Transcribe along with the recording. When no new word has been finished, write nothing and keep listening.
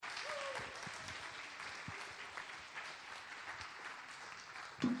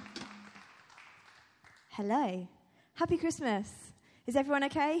Hello. Happy Christmas. Is everyone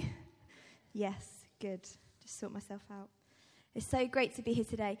okay? Yes, good. Just sort myself out. It's so great to be here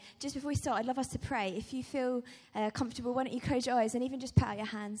today. Just before we start, I'd love us to pray. If you feel comfortable, why don't you close your eyes and even just put out your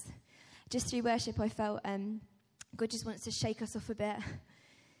hands. Just through worship, I felt God just wants to shake us off a bit.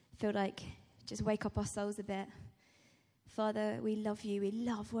 I feel like just wake up our souls a bit. Father, we love you. We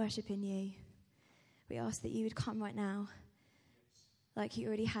love worshiping you. We ask that you would come right now like you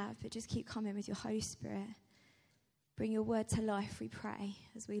already have, but just keep coming with your Holy Spirit. Bring your word to life, we pray,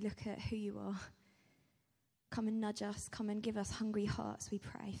 as we look at who you are. Come and nudge us. Come and give us hungry hearts, we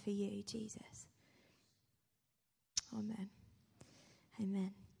pray, for you, Jesus. Amen.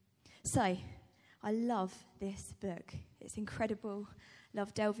 Amen. So, I love this book. It's incredible.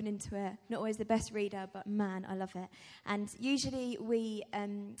 Love delving into it. Not always the best reader, but man, I love it. And usually we,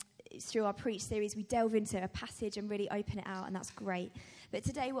 through our Preach series, we delve into a passage and really open it out, and that's great. But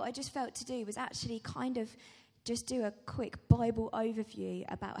today what I just felt to do was actually kind of just do a quick Bible overview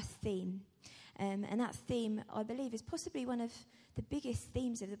about a theme. And that theme, I believe, is possibly one of the biggest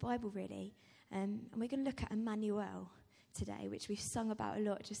themes of the Bible, really. And we're going to look at Emmanuel today, which we've sung about a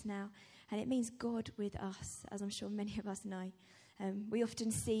lot just now. And it means God with us, as I'm sure many of us know. We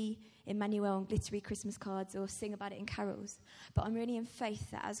often see Emmanuel on glittery Christmas cards or sing about it in carols. But I'm really in faith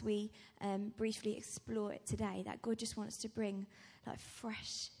that as we briefly explore it today, that God just wants to bring like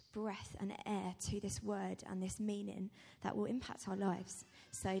fresh breath and air to this word and this meaning that will impact our lives.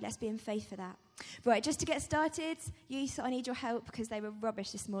 So let's be in faith for that. Right, just to get started, youth, I need your help because they were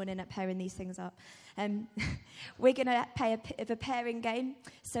rubbish this morning at pairing these things up. We're going to play a bit of a pairing game.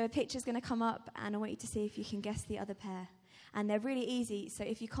 So a picture's going to come up and I want you to see if you can guess the other pair. And they're really easy, so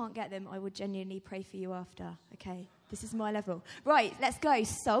if you can't get them, I would genuinely pray for you after, okay? This is my level. Right, let's go.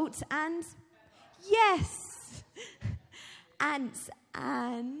 Salt and... Yes! Ants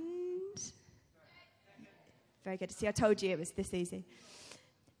and... Very good. See, I told you it was this easy.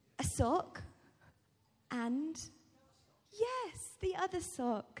 A sock and... Yes, the other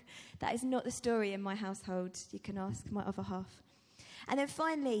sock. That is not the story in my household. You can ask my other half. And then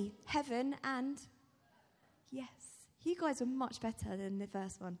finally, heaven and... Yes. You guys were much better than the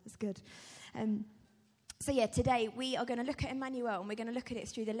first one. That's good. So today we are going to look at Emmanuel, and we're going to look at it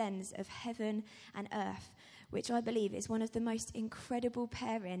through the lens of heaven and earth, which I believe is one of the most incredible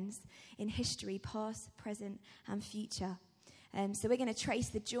pairings in history, past, present, and future. So we're going to trace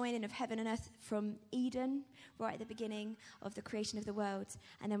the joining of heaven and earth from Eden, right at the beginning of the creation of the world,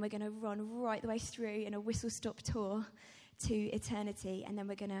 and then we're going to run right the way through in a whistle-stop tour to eternity, and then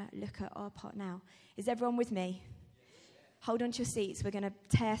we're going to look at our part now. Is everyone with me? Hold on to your seats. We're going to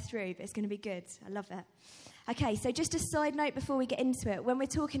tear through, but it's going to be good. I love it. Okay, so just a side note before we get into it. When we're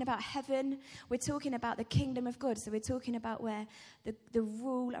talking about heaven, we're talking about the kingdom of God. So we're talking about where the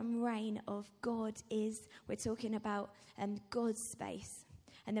rule and reign of God is. We're talking about God's space.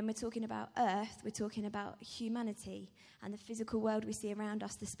 And then we're talking about earth. We're talking about humanity and the physical world we see around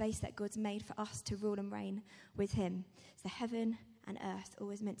us, the space that God's made for us to rule and reign with him. So heaven and earth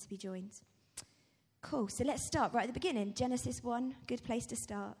always meant to be joined. Cool, so let's start right at the beginning. Genesis 1, good place to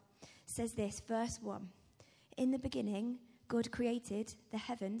start, says this, verse 1. In the beginning, God created the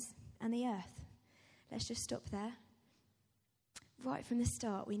heavens and the earth. Let's just stop there. Right from the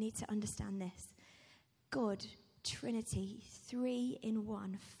start, we need to understand this. God, Trinity, 3 in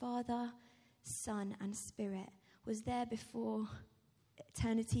 1, Father, Son, and Spirit, was there before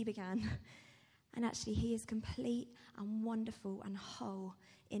eternity began. And actually, he is complete and wonderful and whole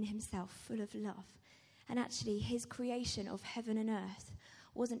in himself, full of love. And actually, his creation of heaven and earth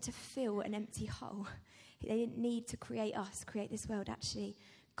wasn't to fill an empty hole. They didn't need to create us, create this world. Actually,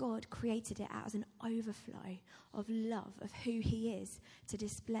 God created it as an overflow of love, of who he is, to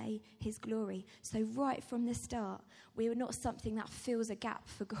display his glory. So right from the start, we were not something that fills a gap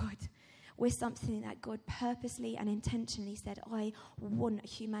for God. We're something that God purposely and intentionally said, I want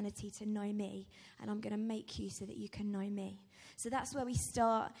humanity to know me, and I'm going to make you so that you can know me. So that's where we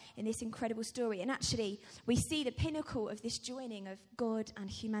start in this incredible story. And actually, we see the pinnacle of this joining of God and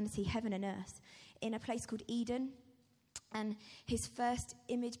humanity, heaven and earth, in a place called Eden. And his first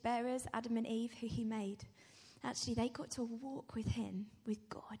image bearers, Adam and Eve, who he made, actually, they got to walk with him, with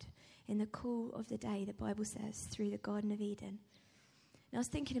God, in the cool of the day, the Bible says, through the Garden of Eden. And I was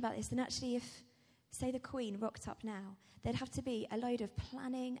thinking about this, and actually if, say, the Queen rocked up now, there'd have to be a load of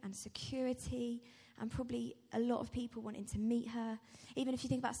planning and security and probably a lot of people wanting to meet her. Even if you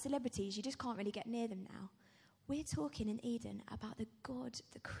think about celebrities, you just can't really get near them now. We're talking in Eden about the God,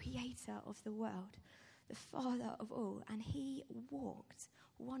 the creator of the world, the Father of all, and he walked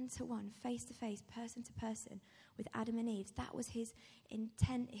one-to-one, face-to-face, person to person with Adam and Eve. That was his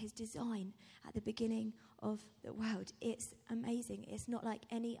intent, his design at the beginning of the world. It's amazing. It's not like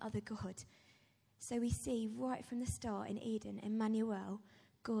any other God. So we see right from the start in Eden, Emmanuel,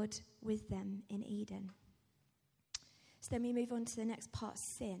 God with them in Eden. So then we move on to the next part,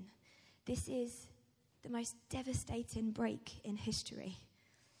 sin. This is the most devastating break in history.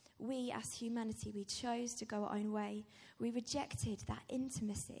 We as humanity, we chose to go our own way. We rejected that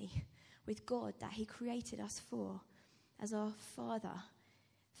intimacy with God that he created us for as our Father,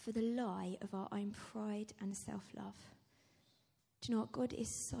 for the lie of our own pride and self-love. Do you know what? God is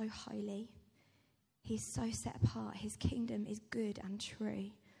so holy. He's so set apart. His kingdom is good and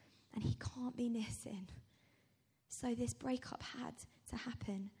true, and he can't be near sin. So this breakup had to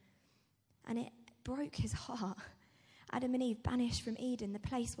happen, and it broke his heart. Adam and Eve banished from Eden, the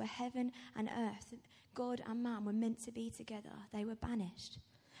place where heaven and earth, God and man were meant to be together. They were banished.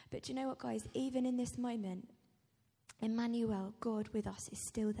 But do you know what, guys? Even in this moment, Emmanuel, God with us, is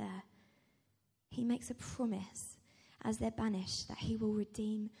still there. He makes a promise as they're banished that he will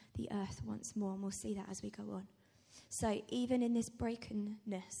redeem the earth once more, and we'll see that as we go on. So even in this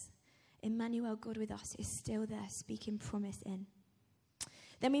brokenness, Emmanuel, God with us, is still there, speaking promise in.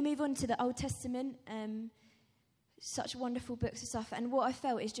 Then we move on to the Old Testament, such wonderful books of stuff. And what I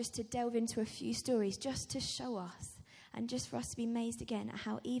felt is just to delve into a few stories, just to show us, and just for us to be amazed again at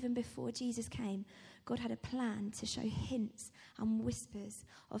how even before Jesus came, God had a plan to show hints and whispers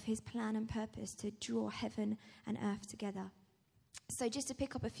of his plan and purpose to draw heaven and earth together. So just to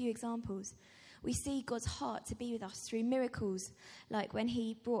pick up a few examples, we see God's heart to be with us through miracles, like when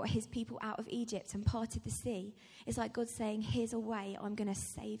he brought his people out of Egypt and parted the sea. It's like God saying, here's a way, I'm going to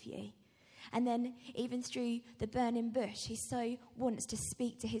save you. And then even through the burning bush, he so wants to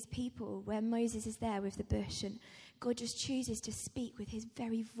speak to his people where Moses is there with the bush, and God just chooses to speak with his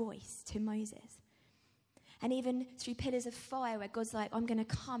very voice to Moses. And even through pillars of fire where God's like, I'm going to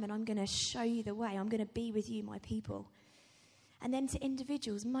come and I'm going to show you the way. I'm going to be with you, my people. And then to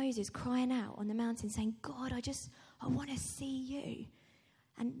individuals, Moses crying out on the mountain saying, God, I want to see you.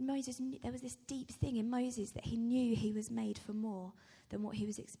 And Moses, there was this deep thing in Moses that he knew he was made for more than what he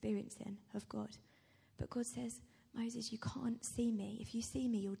was experiencing of God. But God says, Moses, you can't see me. If you see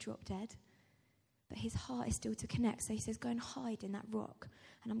me, you'll drop dead. But his heart is still to connect. So he says, go and hide in that rock,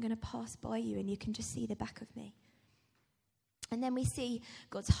 and I'm going to pass by you, and you can just see the back of me. And then we see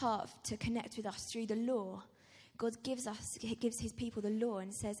God's heart to connect with us through the law. God gives his people the law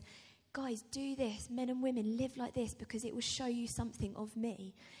and says, guys, do this. Men and women, live like this, because it will show you something of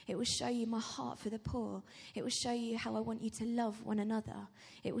me. It will show you my heart for the poor. It will show you how I want you to love one another.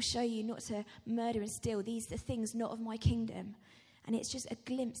 It will show you not to murder and steal. These are things not of my kingdom. And it's just a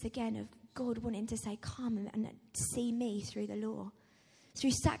glimpse again of God wanting to say, come and see me through the law.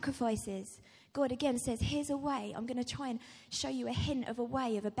 Through sacrifices, God again says, here's a way. I'm going to try and show you a hint of a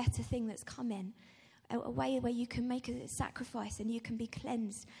way of a better thing that's coming. A way where you can make a sacrifice and you can be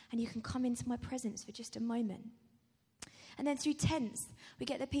cleansed and you can come into my presence for just a moment. And then through tents, we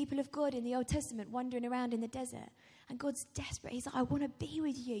get the people of God in the Old Testament wandering around in the desert. And God's desperate. He's like, I want to be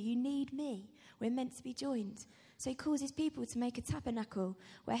with you. You need me. We're meant to be joined. So he calls his people to make a tabernacle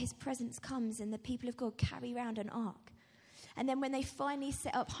where his presence comes and the people of God carry around an ark. And then when they finally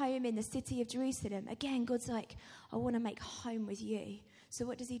set up home in the city of Jerusalem, again, God's like, I want to make home with you. So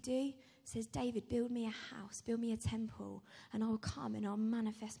what does he do? Says, David, build me a house, build me a temple, and I'll come and I'll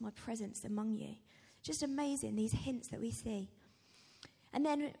manifest my presence among you. Just amazing, these hints that we see. And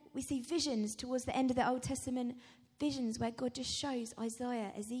then we see visions towards the end of the Old Testament, visions where God just shows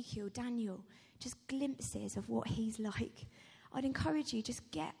Isaiah, Ezekiel, Daniel, just glimpses of what he's like. I'd encourage you, just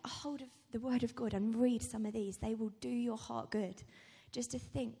get a hold of the Word of God and read some of these. They will do your heart good. Just to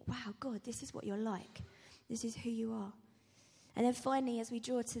think, wow, God, this is what you're like. This is who you are. And then finally, as we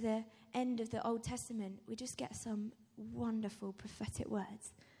draw to the end of the Old Testament, we just get some wonderful prophetic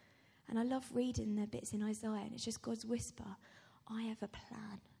words. And I love reading the bits in Isaiah, and it's just God's whisper. I have a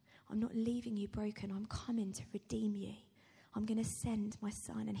plan. I'm not leaving you broken. I'm coming to redeem you. I'm going to send my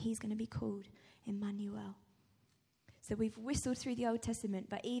son, and he's going to be called Emmanuel. So we've whistled through the Old Testament,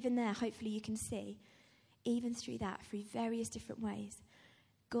 but even there, hopefully you can see, even through that, through various different ways,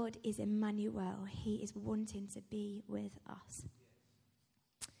 God is Emmanuel. He is wanting to be with us.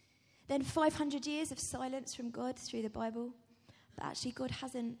 Then 500 years of silence from God through the Bible. But actually, God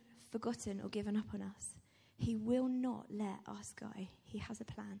hasn't forgotten or given up on us. He will not let us go. He has a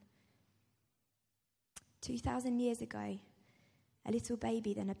plan. 2,000 years ago, a little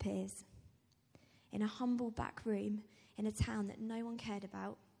baby then appears in a humble back room in a town that no one cared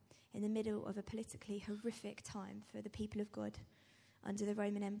about, in the middle of a politically horrific time for the people of God under the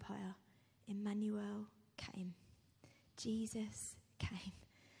Roman Empire, Emmanuel came. Jesus came.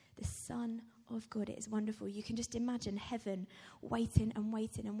 The Son of God. It is wonderful. You can just imagine heaven waiting and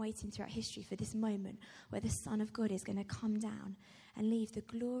waiting and waiting throughout history for this moment where the Son of God is going to come down and leave the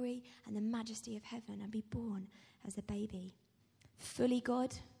glory and the majesty of heaven and be born as a baby. Fully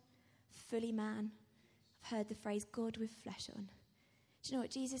God, fully man. I've heard the phrase God with flesh on. Do you know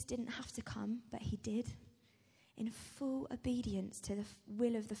what? Jesus didn't have to come, but he did. In full obedience to the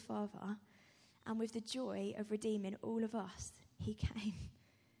will of the Father and with the joy of redeeming all of us, he came.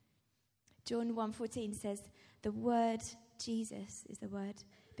 John 1:14 says, the word, Jesus is the word,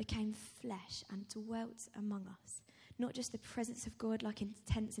 became flesh and dwelt among us. Not just the presence of God like in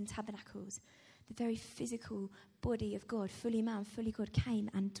tents and tabernacles, the very physical body of God, fully man, fully God, came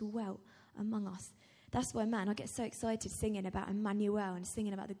and dwelt among us. That's why, man, I get so excited singing about Emmanuel and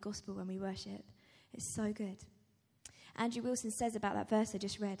singing about the gospel when we worship. It's so good. Andrew Wilson says about that verse I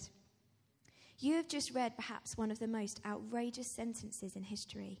just read, you have just read perhaps one of the most outrageous sentences in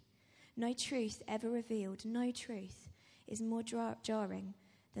history. No truth ever revealed, no truth is more jarring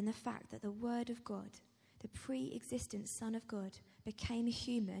than the fact that the Word of God, the pre-existent Son of God, became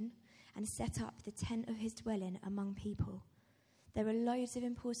human and set up the tent of his dwelling among people. There are loads of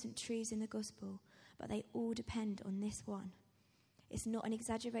important truths in the gospel, but they all depend on this one. It's not an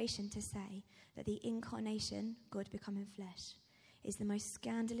exaggeration to say that the incarnation, God becoming flesh, is the most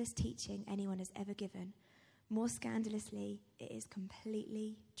scandalous teaching anyone has ever given. More scandalously, it is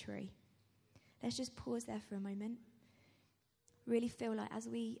completely true. Let's just pause there for a moment. Really feel like as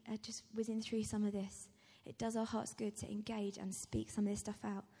we are just whizzing through some of this, it does our hearts good to engage and speak some of this stuff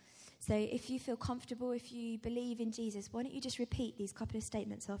out. So if you feel comfortable, if you believe in Jesus, why don't you just repeat these couple of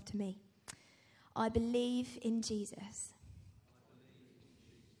statements after me? I believe in Jesus.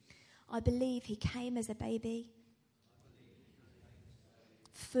 I believe he came as a baby,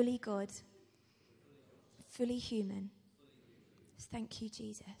 fully God, fully human. Thank you,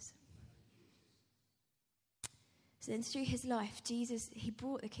 Jesus. So then through his life, Jesus, he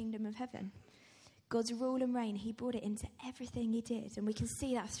brought the kingdom of heaven. God's rule and reign, he brought it into everything he did. And we can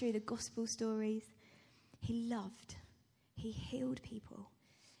see that through the gospel stories. He loved. He healed people.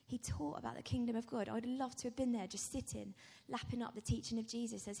 He taught about the kingdom of God. I would love to have been there just sitting, lapping up the teaching of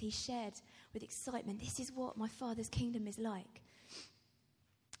Jesus as he shared with excitement, this is what my Father's kingdom is like.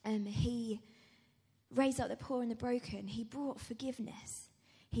 He raised up the poor and the broken. He brought forgiveness.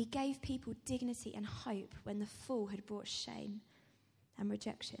 He gave people dignity and hope when the fall had brought shame and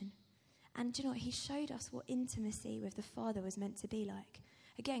rejection. And do you know what? He showed us what intimacy with the Father was meant to be like.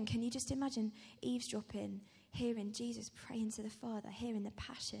 Again, can you just imagine eavesdropping, hearing Jesus praying to the Father, hearing the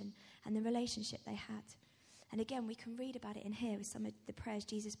passion and the relationship they had? And again, we can read about it in here with some of the prayers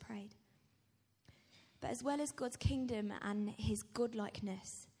Jesus prayed. But as well as God's kingdom and his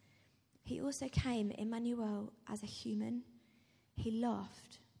godlikeness, he also came, Emmanuel, as a human. He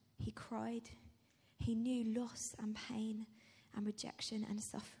laughed, he cried, he knew loss and pain and rejection and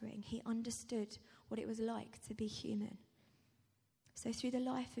suffering. He understood what it was like to be human. So through the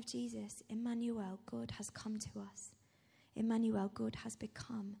life of Jesus, Emmanuel, God has come to us. Emmanuel, God has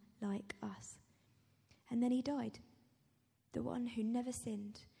become like us. And then he died, the one who never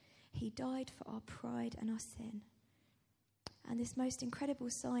sinned. He died for our pride and our sin. And this most incredible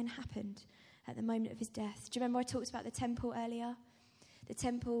sign happened at the moment of his death. Do you remember I talked about the temple earlier? The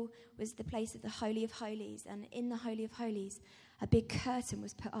temple was the place of the Holy of Holies, and in the Holy of Holies, a big curtain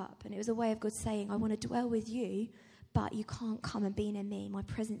was put up, and it was a way of God saying, I want to dwell with you, but you can't come and be near me. My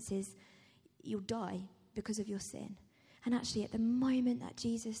presence is, you'll die because of your sin. And actually, at the moment that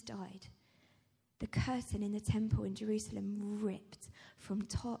Jesus died, the curtain in the temple in Jerusalem ripped from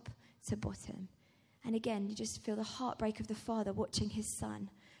top to bottom. And again, you just feel the heartbreak of the Father watching his Son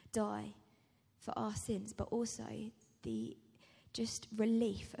die for our sins, but also the just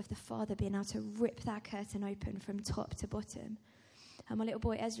relief of the Father being able to rip that curtain open from top to bottom. And my little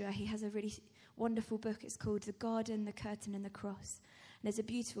boy Ezra, he has a really wonderful book. It's called The Garden, the Curtain and the Cross. And there's a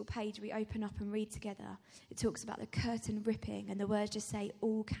beautiful page we open up and read together. It talks about the curtain ripping, and the words just say,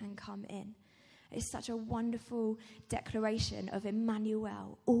 all can come in. It's such a wonderful declaration of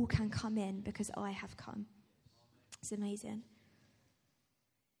Emmanuel. All can come in because I have come. It's amazing.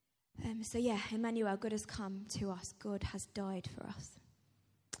 So Emmanuel, God has come to us. God has died for us.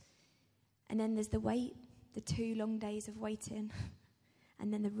 And then there's the wait, the 2 long days of waiting,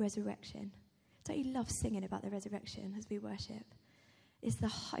 and then the resurrection. Don't you love singing about the resurrection as we worship? It's the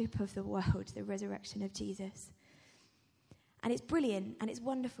hope of the world, the resurrection of Jesus. And it's brilliant and it's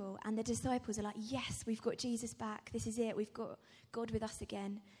wonderful. And the disciples are like, yes, we've got Jesus back. This is it. We've got God with us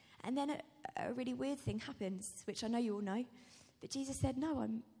again. And then a really weird thing happens, which I know you all know. But Jesus said, no,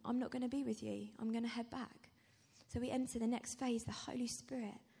 I'm not going to be with you. I'm going to head back. So we enter the next phase, the Holy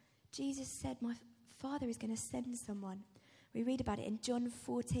Spirit. Jesus said, my Father is going to send someone. We read about it in John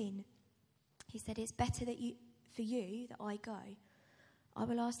 14. He said, it's better for you that I go. I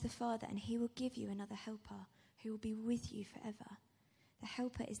will ask the Father, and he will give you another helper who will be with you forever. The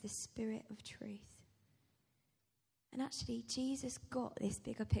helper is the Spirit of truth. And actually, Jesus got this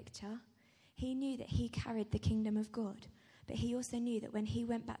bigger picture. He knew that he carried the kingdom of God, but he also knew that when he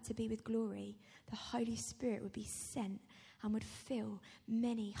went back to be with glory, the Holy Spirit would be sent and would fill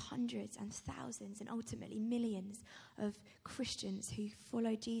many hundreds and thousands and ultimately millions of Christians who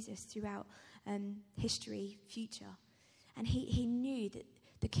followed Jesus throughout history, future. And he knew that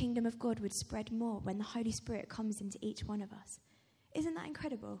the kingdom of God would spread more when the Holy Spirit comes into each one of us. Isn't that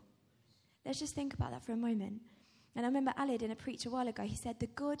incredible? Let's just think about that for a moment. And I remember Alid in a preach a while ago, he said, the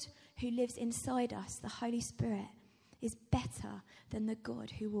God who lives inside us, the Holy Spirit, is better than the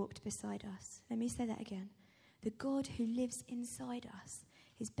God who walked beside us. Let me say that again. The God who lives inside us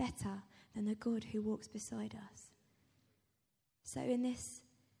is better than the God who walks beside us. So in this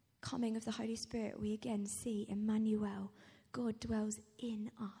coming of the Holy Spirit, we again see Emmanuel. God dwells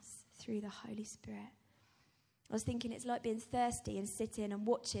in us through the Holy Spirit. I was thinking it's like being thirsty and sitting and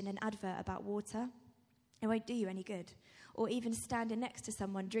watching an advert about water. It won't do you any good. Or even standing next to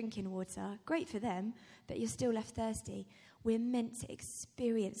someone drinking water. Great for them, but you're still left thirsty. We're meant to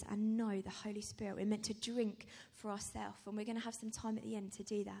experience and know the Holy Spirit. We're meant to drink for ourselves. And we're going to have some time at the end to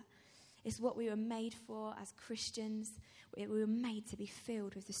do that. It's what we were made for as Christians. We were made to be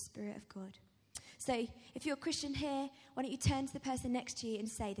filled with the Spirit of God. So if you're a Christian here, why don't you turn to the person next to you and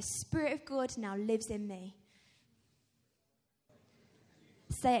say, the Spirit of God now lives in me.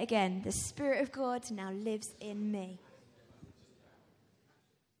 Say it again. The Spirit of God now lives in me.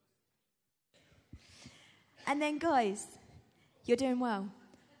 And then, guys, you're doing well.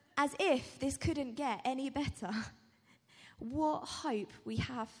 As if this couldn't get any better. What hope we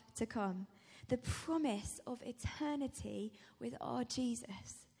have to come. The promise of eternity with our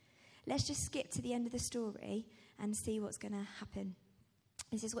Jesus. Let's just skip to the end of the story and see what's going to happen.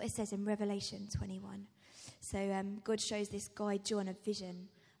 This is what it says in Revelation 21. So God shows this guy John a vision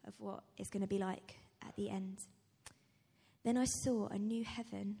of what it's going to be like at the end. Then I saw a new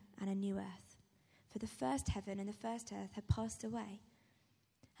heaven and a new earth. For the first heaven and the first earth had passed away.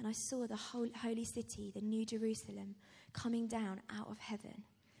 And I saw the holy city, the new Jerusalem, coming down out of heaven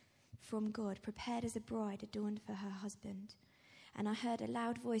from God, prepared as a bride adorned for her husband. And I heard a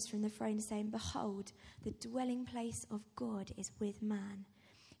loud voice from the throne saying, behold, the dwelling place of God is with man.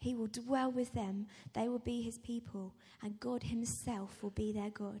 He will dwell with them, they will be his people, and God himself will be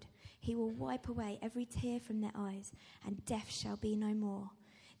their God. He will wipe away every tear from their eyes, and death shall be no more.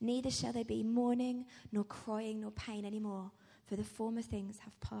 Neither shall there be mourning, nor crying, nor pain anymore, for the former things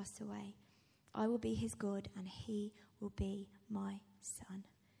have passed away. I will be his God, and he will be my son.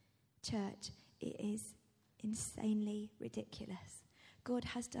 Church, it is insanely ridiculous. God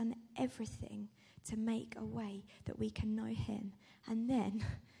has done everything to make a way that we can know him, and then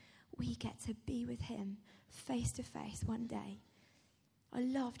we get to be with him face to face one day. I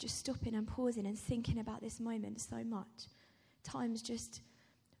love just stopping and pausing and thinking about this moment so much. Times just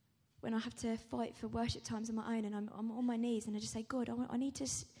when I have to fight for worship times on my own and I'm on my knees and I just say, God, I need to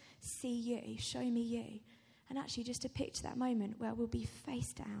see you, show me you. And actually just to picture that moment where we'll be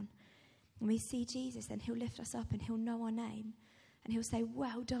face down and we see Jesus, and he'll lift us up and he'll know our name. And he'll say,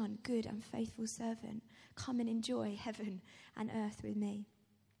 well done, good and faithful servant. Come and enjoy heaven and earth with me.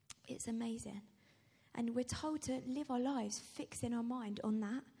 It's amazing. And we're told to live our lives fixing our mind on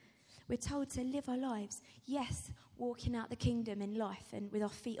that. We're told to live our lives, yes, walking out the kingdom in life and with our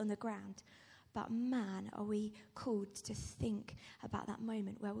feet on the ground. But man, are we called to think about that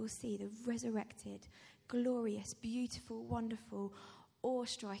moment where we'll see the resurrected, glorious, beautiful, wonderful,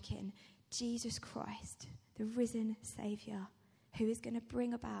 awe-striking Jesus Christ, the risen Saviour, who is going to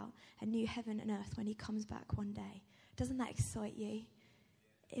bring about a new heaven and earth when he comes back one day. Doesn't that excite you?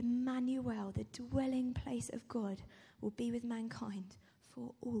 Emmanuel, the dwelling place of God, will be with mankind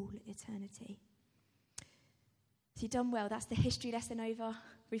for all eternity. So you've done well. That's the history lesson over.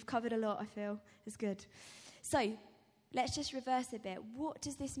 We've covered a lot, I feel. It's good. So let's just reverse a bit. What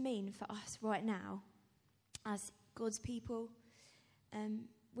does this mean for us right now as God's people?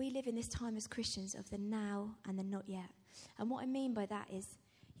 We live in this time as Christians of the now and the not yet. And what I mean by that is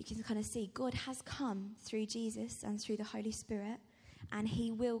you can kind of see God has come through Jesus and through the Holy Spirit, and he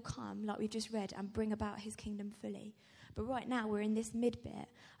will come, like we've just read, and bring about his kingdom fully. But right now we're in this mid bit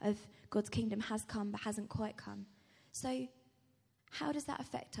of God's kingdom has come but hasn't quite come. So How does that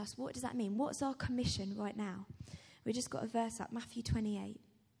affect us? What does that mean? What's our commission right now? We just got a verse up, Matthew 28.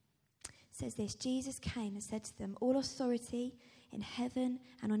 It says this, Jesus came and said to them, all authority in heaven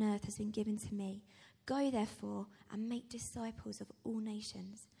and on earth has been given to me. Go therefore and make disciples of all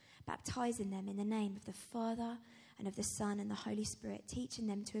nations, baptizing them in the name of the Father and of the Son and the Holy Spirit, teaching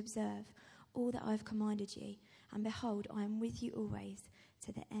them to observe all that I have commanded you. And behold, I am with you always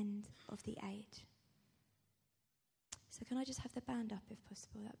to the end of the age. So can I just have the band up if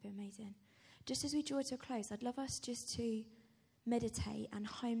possible? That would be amazing. Just as we draw to a close, I'd love us just to meditate and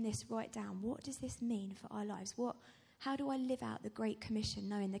home this right down. What does this mean for our lives? How do I live out the Great Commission,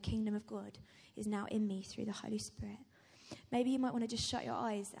 knowing the kingdom of God is now in me through the Holy Spirit? Maybe you might want to just shut your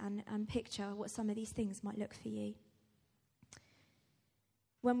eyes and picture what some of these things might look for you.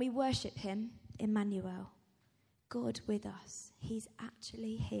 When we worship him, Emmanuel, God with us, he's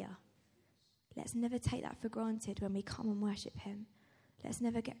actually here. Let's never take that for granted when we come and worship him. Let's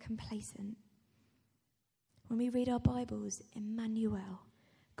never get complacent. When we read our Bibles, Emmanuel,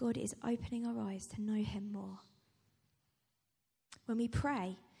 God is opening our eyes to know him more. When we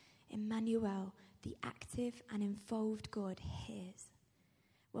pray, Emmanuel, the active and involved God hears.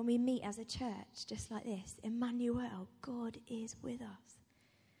 When we meet as a church, just like this, Emmanuel, God is with us.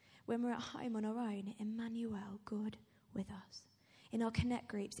 When we're at home on our own, Emmanuel, God with us. In our connect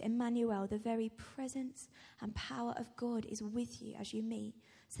groups, Emmanuel, the very presence and power of God is with you as you meet.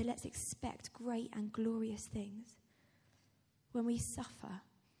 So let's expect great and glorious things. When we suffer,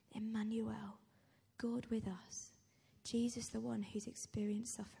 Emmanuel, God with us. Jesus, the one who's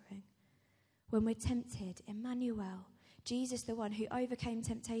experienced suffering. When we're tempted, Emmanuel, Jesus, the one who overcame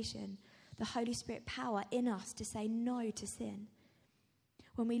temptation, the Holy Spirit power in us to say no to sin.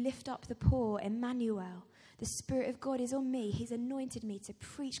 When we lift up the poor, Emmanuel, the Spirit of God is on me. He's anointed me to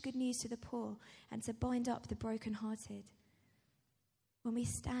preach good news to the poor and to bind up the brokenhearted. When we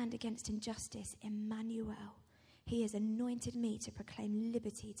stand against injustice, Emmanuel, he has anointed me to proclaim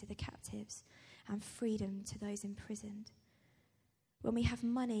liberty to the captives and freedom to those imprisoned. When we have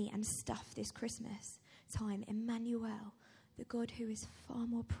money and stuff this Christmas time, Emmanuel, the God who is far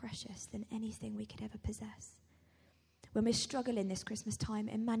more precious than anything we could ever possess. When we're struggling this Christmas time,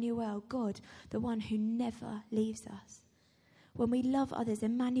 Emmanuel, God, the one who never leaves us. When we love others,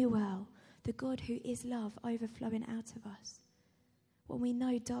 Emmanuel, the God who is love overflowing out of us. When we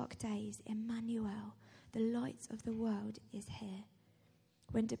know dark days, Emmanuel, the light of the world is here.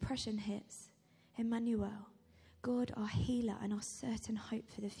 When depression hits, Emmanuel, God our healer and our certain hope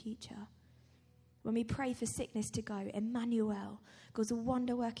for the future. When we pray for sickness to go, Emmanuel, God's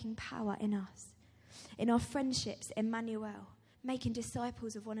wonder-working power in us. In our friendships, Emmanuel, making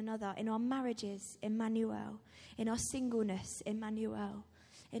disciples of one another. In our marriages, Emmanuel. In our singleness, Emmanuel.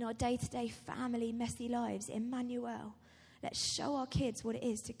 In our day-to-day family, messy lives, Emmanuel. Let's show our kids what it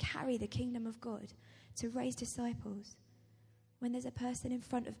is to carry the kingdom of God, to raise disciples. When there's a person in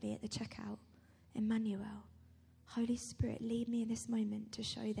front of me at the checkout, Emmanuel, Holy Spirit, lead me in this moment to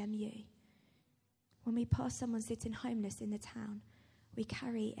show them you. When we pass someone sitting homeless in the town, we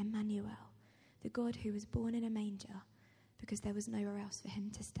carry Emmanuel, the God who was born in a manger because there was nowhere else for him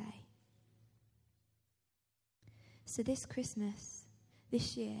to stay. So this Christmas,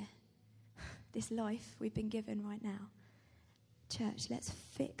 this year, this life we've been given right now, church, let's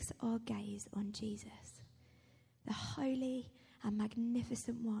fix our gaze on Jesus, the holy and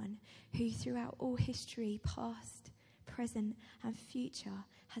magnificent one who throughout all history, past, present and future,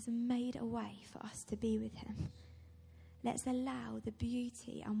 has made a way for us to be with him. Let's allow the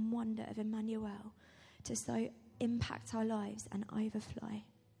beauty and wonder of Emmanuel to so impact our lives and overflow.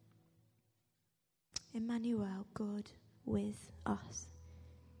 Emmanuel, God with us.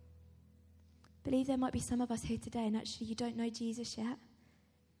 I believe there might be some of us here today and actually you don't know Jesus yet.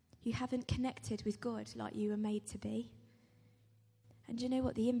 You haven't connected with God like you were made to be. And do you know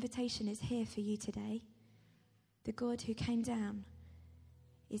what? The invitation is here for you today. The God who came down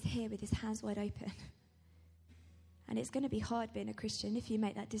is here with his hands wide open. And it's going to be hard being a Christian if you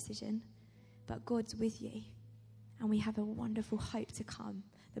make that decision. But God's with you. And we have a wonderful hope to come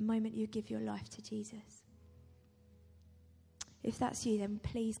the moment you give your life to Jesus. If that's you, then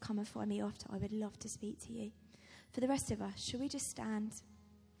please come and find me after. I would love to speak to you. For the rest of us, should we just stand?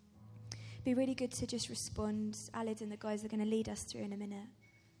 It'd be really good to just respond. Alid and the guys are going to lead us through in a minute.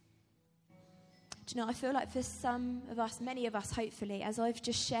 Do you know, I feel like for some of us, many of us hopefully, as I've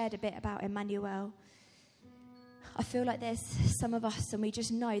just shared a bit about Emmanuel, I feel like there's some of us and we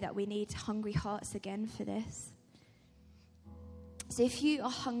just know that we need hungry hearts again for this. So if you are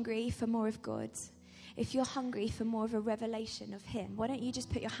hungry for more of God, if you're hungry for more of a revelation of him, why don't you just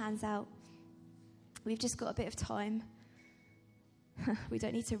put your hands out? We've just got a bit of time. We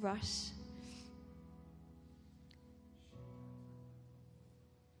don't need to rush.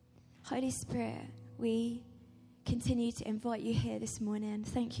 Holy Spirit, we continue to invite you here this morning.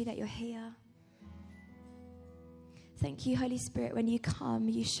 Thank you that you're here. Thank you, Holy Spirit, when you come,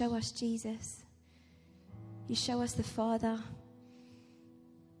 you show us Jesus. You show us the Father.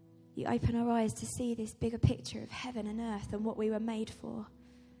 You open our eyes to see this bigger picture of heaven and earth and what we were made for.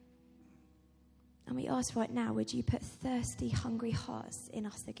 And we ask right now, would you put thirsty, hungry hearts in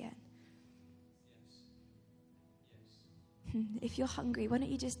us again? Yes. If you're hungry, why don't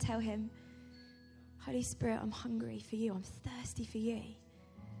you just tell him, Holy Spirit, I'm hungry for you. I'm thirsty for you.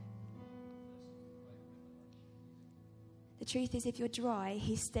 The truth is, if you're dry,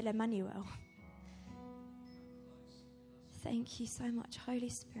 he's still Emmanuel. Thank you so much, Holy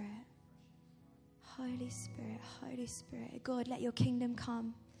Spirit. Holy Spirit, Holy Spirit. God, let your kingdom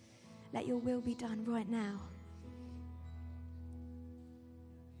come. Let your will be done right now.